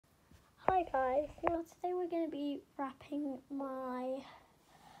Hi guys, well today we're going to be wrapping my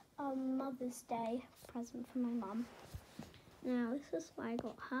Mother's Day present for my mum. Now this is what I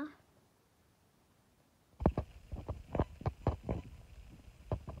got her.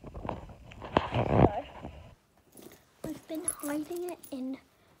 So, I've been hiding it in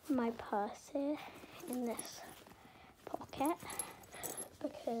my purse here, in this pocket,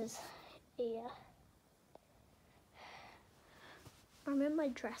 because I'm in my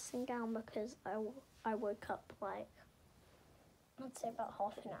dressing gown because I woke up like, I'd say about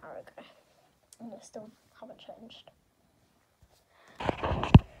half an hour ago, and I still haven't changed.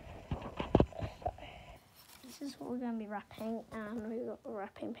 So, this is what we're going to be wrapping, and we've got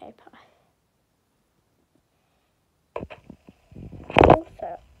wrapping paper.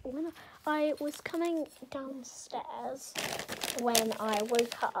 Also, when I was coming downstairs when I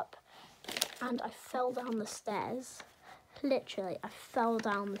woke up, and I fell down the stairs. Literally, I fell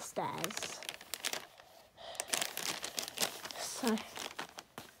down the stairs. So, I'm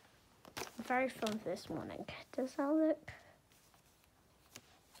very filmed this morning. Does that look?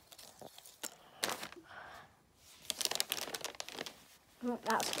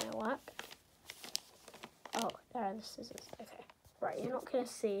 That's going to work. Oh, there are the scissors. Okay. Right, you're not going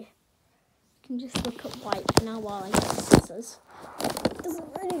to see. You can just look at white for now while I get the scissors. Is it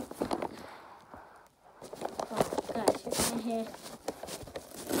ready? Right, guys, you're going to hear.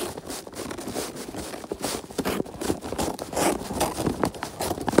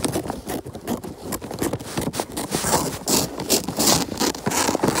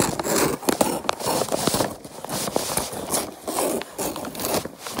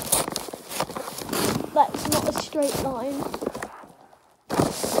 That's not a straight line.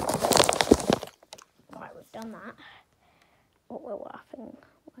 Right, we've done that. What we're working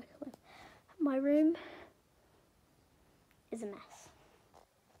with. My room is a mess.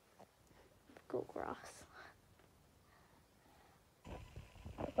 I've got grass.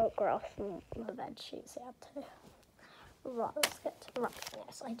 I've got grass from the bed sheets out too. Right, let's get to the wrapping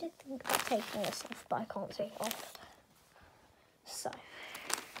this. I did think about taking this off, but I can't take it off. So,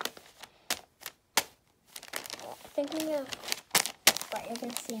 thinking of, right, you're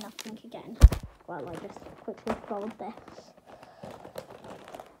going to see nothing again while I just quickly fold this.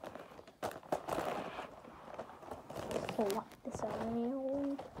 So wipe this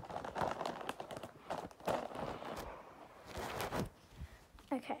around.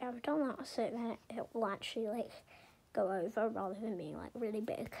 Okay, I've done that so then it will actually like go over rather than being like really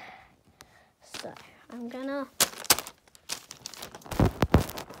big. So I'm gonna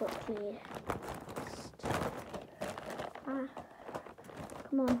quickly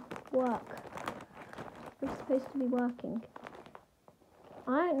come on, work. We're supposed to be working.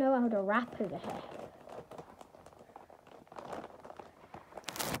 I don't know how to wrap over here.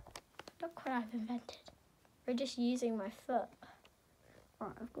 Look what I've invented. We're just using my foot.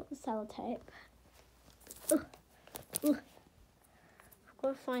 Right, I've got the sellotape. I've got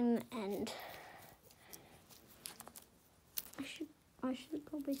to find the end. I should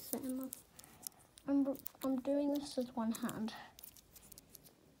probably set him up. I'm doing this with one hand.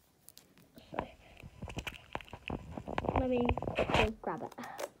 So let me quickly grab it.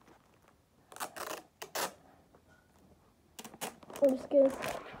 I'm just gonna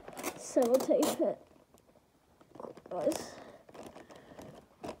sellotape it, guys,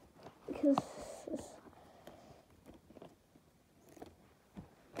 because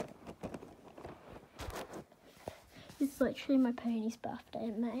it's literally my pony's birthday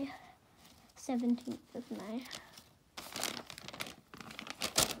in May, 17th of May.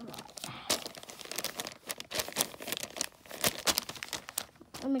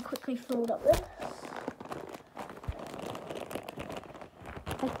 Let me quickly fold up this.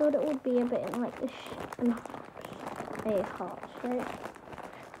 I thought it would be a bit like a heart shape.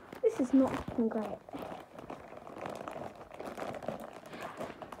 This is not looking great.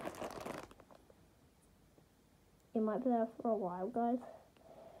 It might be there for a while, guys.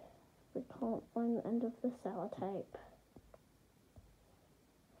 We can't find the end of the sellotape.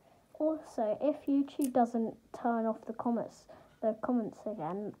 Also, if YouTube doesn't turn off the comments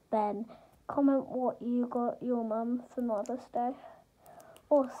again, then comment what you got your mum for Mother's Day.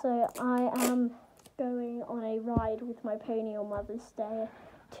 Also, I am going on a ride with my pony on Mother's Day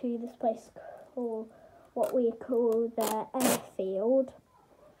to this place called what we call the airfield.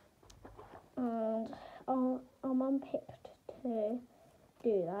 And our mum picked to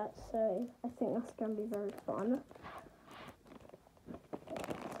do that, so I think that's going to be very fun.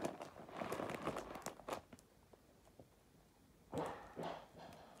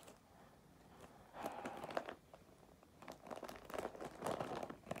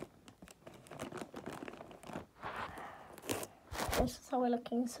 this is how we're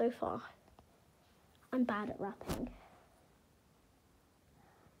looking so far. I'm bad at wrapping.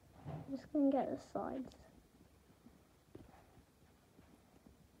 I'm just going to get the sides.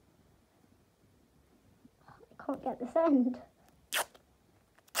 I can't get this end.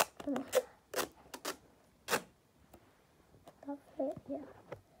 That fit, yeah.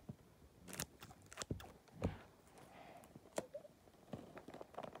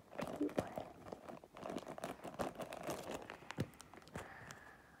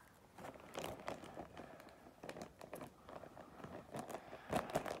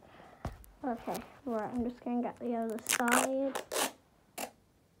 Okay, right, I'm just going to get the other side.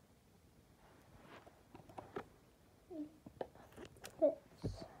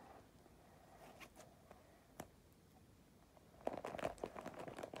 Fits.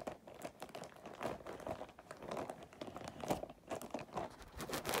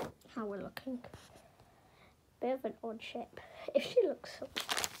 How we're looking. Bit of an odd shape. If she looks,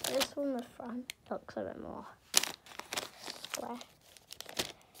 this one, the front looks a bit more square.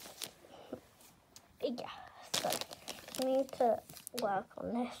 Yeah, so we need to work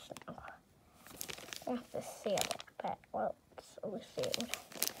on this now. I have to seal it a bit. Well, it's all sealed.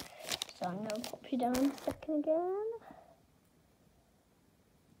 So I'm going to pop you down a second again.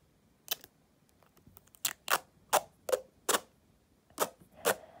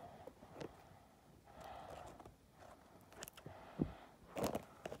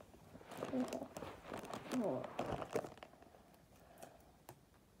 Okay. Oh.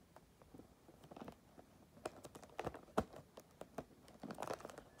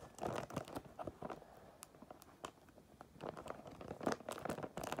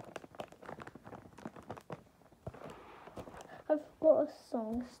 I've got a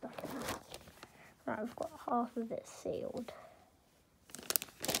song stuck in it. Right, I've got half of it sealed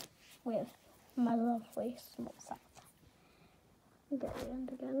with my lovely small sack. Get the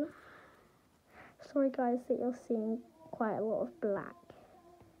end again. Sorry guys that you're seeing quite a lot of black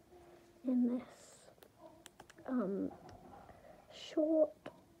in this short.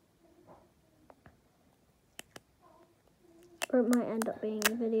 Or it might end up being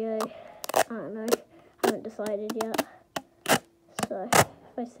a video. I don't know. I haven't decided yet. So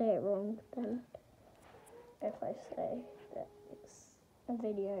if I say it wrong, then if I say that it's a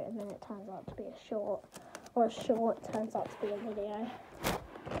video and then it turns out to be a short, or a short turns out to be a video.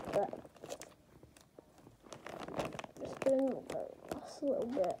 But just doing the last little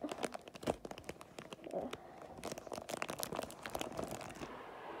bit. Yeah.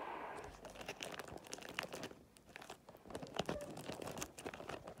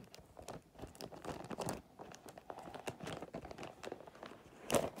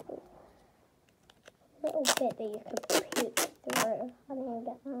 Little bit that you could peek through. I didn't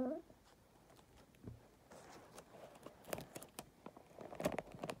get that.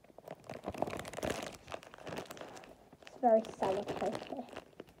 It's very sellotape.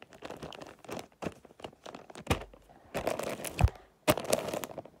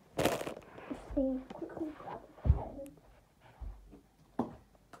 Quickly grab a pen.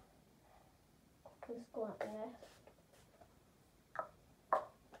 Quickly squirt this.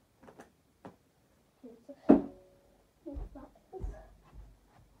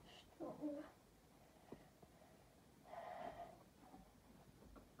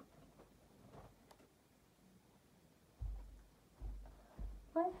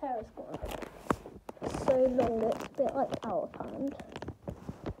 My hair has gotten so long that it's a bit like out of hand.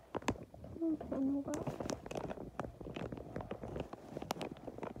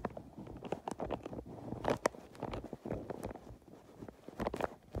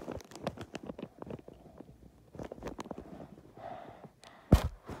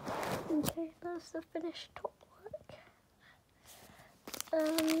 Okay, that's the finished top work.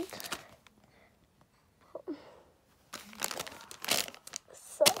 And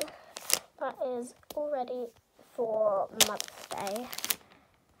so that is all ready for Mother's Day.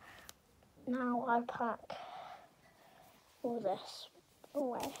 Now I pack all this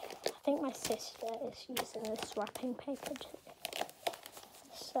away. I think my sister is using this wrapping paper too.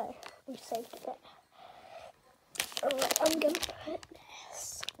 So we saved a bit. Alright, I'm going to put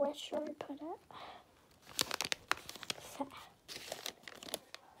this. Where should I put it? There.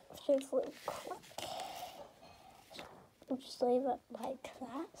 There's a little crack. I'll just leave it like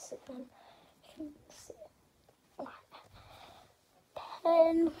that so then you can see it.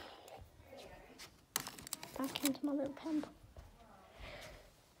 Pen. Back into my little pen.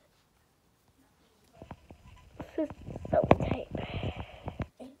 Felt tape.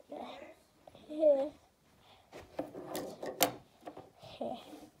 Here. Here.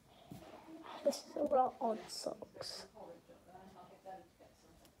 This is all our odd socks.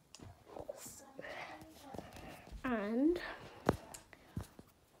 And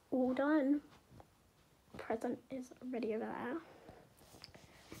all done. Present is ready over there.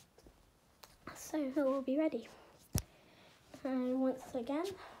 So it will be ready. And once again,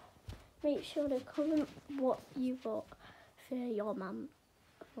 make sure to comment what you got for your mum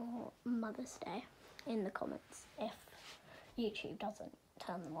for Mother's Day in the comments if YouTube doesn't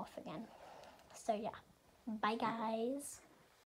turn them off again. So yeah, bye guys.